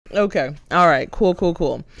Okay. All right. Cool. Cool.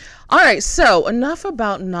 Cool. All right. So enough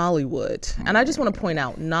about Nollywood. And I just want to point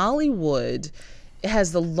out Nollywood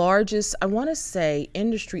has the largest, I want to say,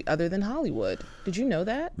 industry other than Hollywood. Did you know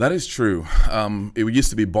that? That is true. It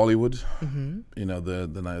used to be Bollywood, you know,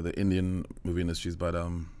 the Indian movie industries, but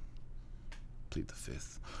plead the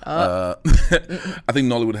fifth. I think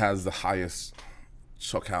Nollywood has the highest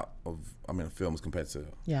shock out of, films compared to.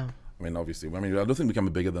 Yeah. I mean, obviously, I don't think we can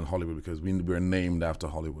be bigger than Hollywood because we're named after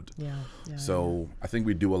Hollywood. Yeah. So I think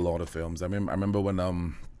we do a lot of films. I remember when,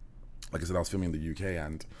 like I said, I was filming in the UK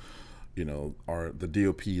and, you know, the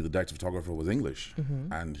DOP, the director photographer, was English,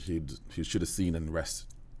 and he should have seen and rest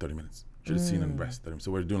 30 minutes. Should have seen and rest 30 minutes.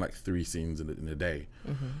 So we're doing like 3 scenes in a day,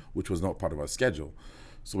 which was not part of our schedule.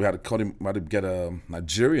 So we had to cut him. We had to get a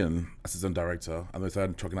Nigerian assistant director, and we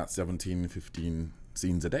started trucking out 17, 15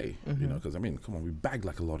 scenes a day. You know, because come on, we bag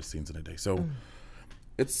like a lot of scenes in a day. So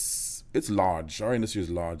it's large. Our industry is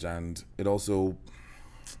large, and it also,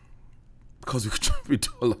 because we do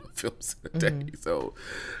a lot of films in a day, so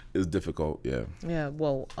it's difficult. Yeah.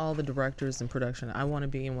 Well, all the directors in production, I want to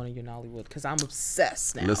be in one of your Nollywood because I'm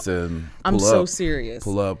obsessed now. Listen, I'm so serious.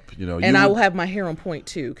 Pull up, you know. And I will have my hair on point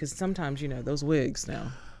too, because sometimes, you know, those wigs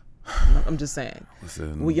now. I'm just saying.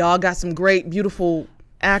 Listen, we all got some great, beautiful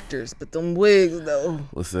actors, but them wigs though.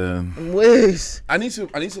 Listen, them wigs. I need to.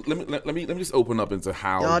 Let me just open up into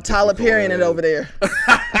how y'all Tyler Perry in it over there.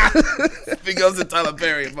 Because of Tyler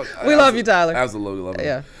Perry. We love you, Tyler. Absolutely love him.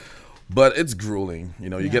 Yeah. But it's grueling. You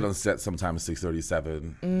know, you get on set sometimes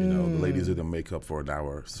 6:37. You know, the ladies do their makeup for an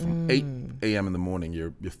hour. So from 8 a.m. in the morning,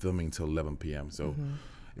 you're filming till 11 p.m. So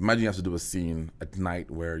imagine you have to do a scene at night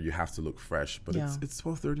where you have to look fresh, but it's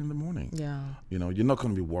 12:30 in the morning. Yeah. You know, you're not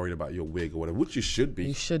going to be worried about your wig or whatever, which you should be.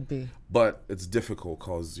 You should be. But it's difficult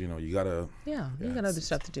because, you know, you gotta. Yeah, you got other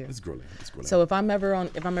stuff to do. It's grueling. So if I'm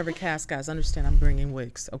ever cast, guys, understand I'm bringing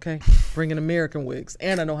wigs, okay? Bringing American wigs,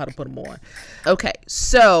 and I know how to put them on. Okay,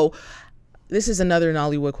 so this is another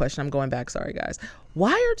Nollywood question. I'm going back. Sorry, guys.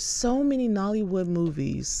 Why are so many Nollywood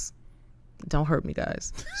movies? Don't hurt me,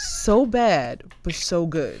 guys. So bad, but so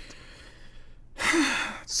good.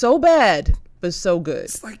 So bad, but so good.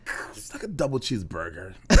 It's like a double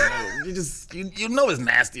cheeseburger. You know it's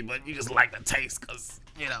nasty, but you just like the taste because,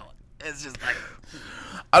 you know, it's just like,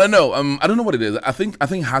 I don't know. I don't know what it is. I think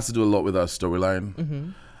it has to do a lot with our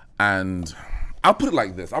storyline. And I'll put it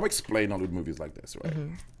like this. I'll explain Hollywood movies like this, right?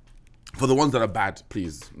 For the ones that are bad,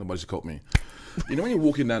 please, nobody should quote me. You know when you're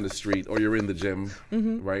walking down the street or you're in the gym,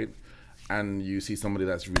 right? And you see somebody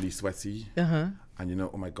that's really sweaty, and you know,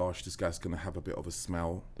 oh my gosh, this guy's gonna have a bit of a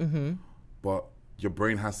smell. But your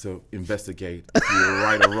brain has to investigate if you're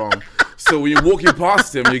right or wrong. So when you're walking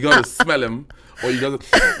past him, you gotta smell him, or you gotta,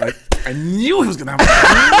 like, I knew he was gonna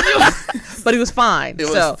have but he was fine.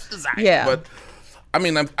 Yeah. But I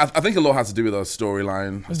mean, I think a lot has to do with our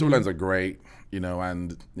storyline. Our storylines are great, you know,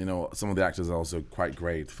 and you know, some of the actors are also quite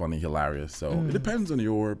great, funny, hilarious. So it depends on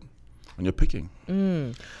your picking.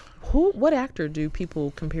 What actor do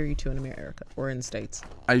people compare you to in America or in the States?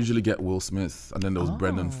 I usually get Will Smith, and then there was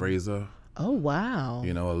Brendan Fraser. Oh wow!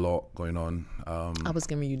 You know, a lot going on. I was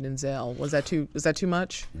giving you Denzel. Was that too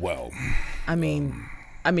much? Well, I mean,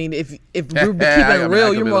 if we're keeping it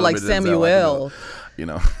real, you're more like Samuel. You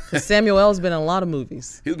know, Samuel's been in a lot of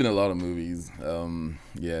movies. He's been in a lot of movies.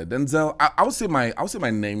 Yeah, Denzel. I would say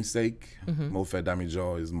my namesake, Mofe Duncan,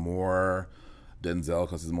 is more Denzel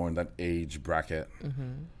because he's more in that age bracket.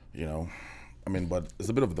 You know, I mean, but there's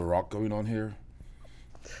a bit of The Rock going on here.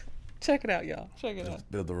 Check it out, y'all. Check it out. A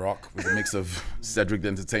bit of The Rock with a mix of Cedric the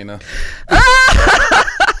Entertainer.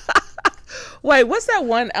 Wait, what's that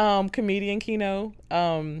one comedian, Kino?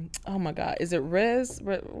 Oh my God, is it Rez?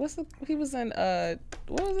 He was in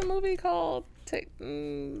what was the movie called?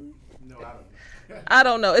 No, I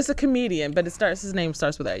don't know. It's a comedian, but his name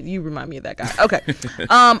starts with A. You remind me of that guy. Okay.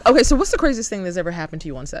 Okay, so what's the craziest thing that's ever happened to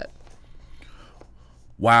you on set?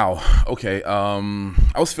 Wow. Okay.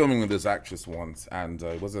 I was filming with this actress once, and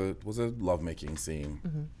it was a lovemaking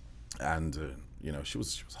scene, and you know, she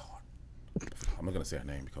was hot. I'm not gonna say her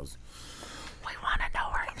name because we want to know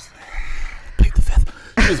her. Plead the fifth.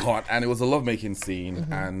 She was hot, and it was a lovemaking scene,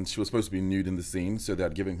 and she was supposed to be nude in the scene, so they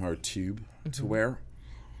had given her a tube to wear,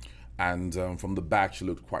 and from the back she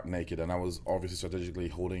looked quite naked, and I was obviously strategically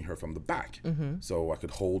holding her from the back, so I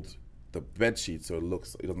could hold the bed sheet so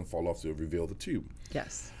it doesn't fall off to reveal the tube.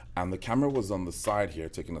 Yes. And the camera was on the side here,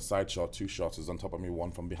 taking a side shot, 2 shots is on top of me,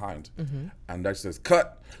 1 from behind. And that says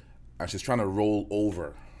cut, and she's trying to roll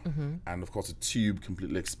over. And of course the tube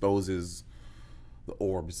completely exposes the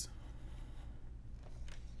orbs.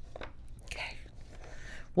 Okay.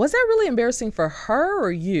 Was that really embarrassing for her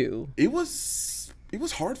or you? It was it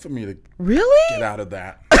was hard for me to Really? get out of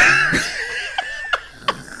that.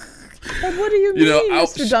 Like, what do you mean,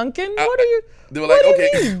 Mr. Duncan? What are you? They were like,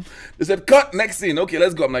 okay. They said, cut, next scene. Okay,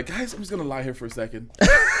 let's go. I'm like, guys, I'm just gonna lie here for a second.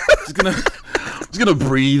 just gonna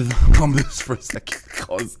breathe on this for a second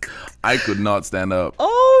because I could not stand up.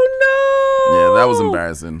 Oh no! Yeah, that was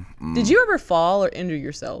embarrassing. Did you ever fall or injure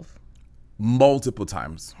yourself? Multiple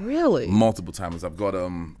times. Really? Multiple times. I've got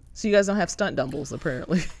So you guys don't have stunt doubles,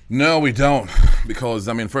 apparently. No, we don't. Because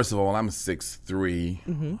I mean, first of all, I'm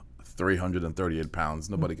 6'3", 338 pounds.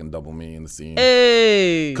 Nobody can double me in the scene.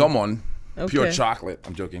 Hey! Come on. Okay. Pure chocolate.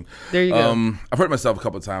 I'm joking. There you go. I've hurt myself a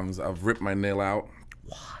couple of times. I've ripped my nail out.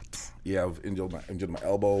 What? Yeah, I've injured my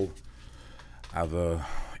elbow. I've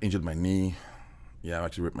injured my knee. Yeah, I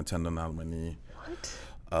actually ripped my tendon out of my knee.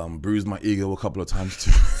 What? Bruised my ego a couple of times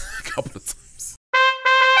too. A couple of times.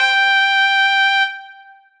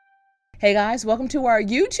 Hey guys, welcome to our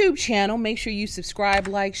YouTube channel. Make sure you subscribe,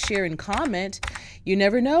 like, share, and comment. You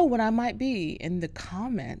never know when I might be in the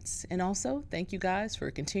comments. And also, thank you guys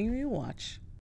for continuing to watch.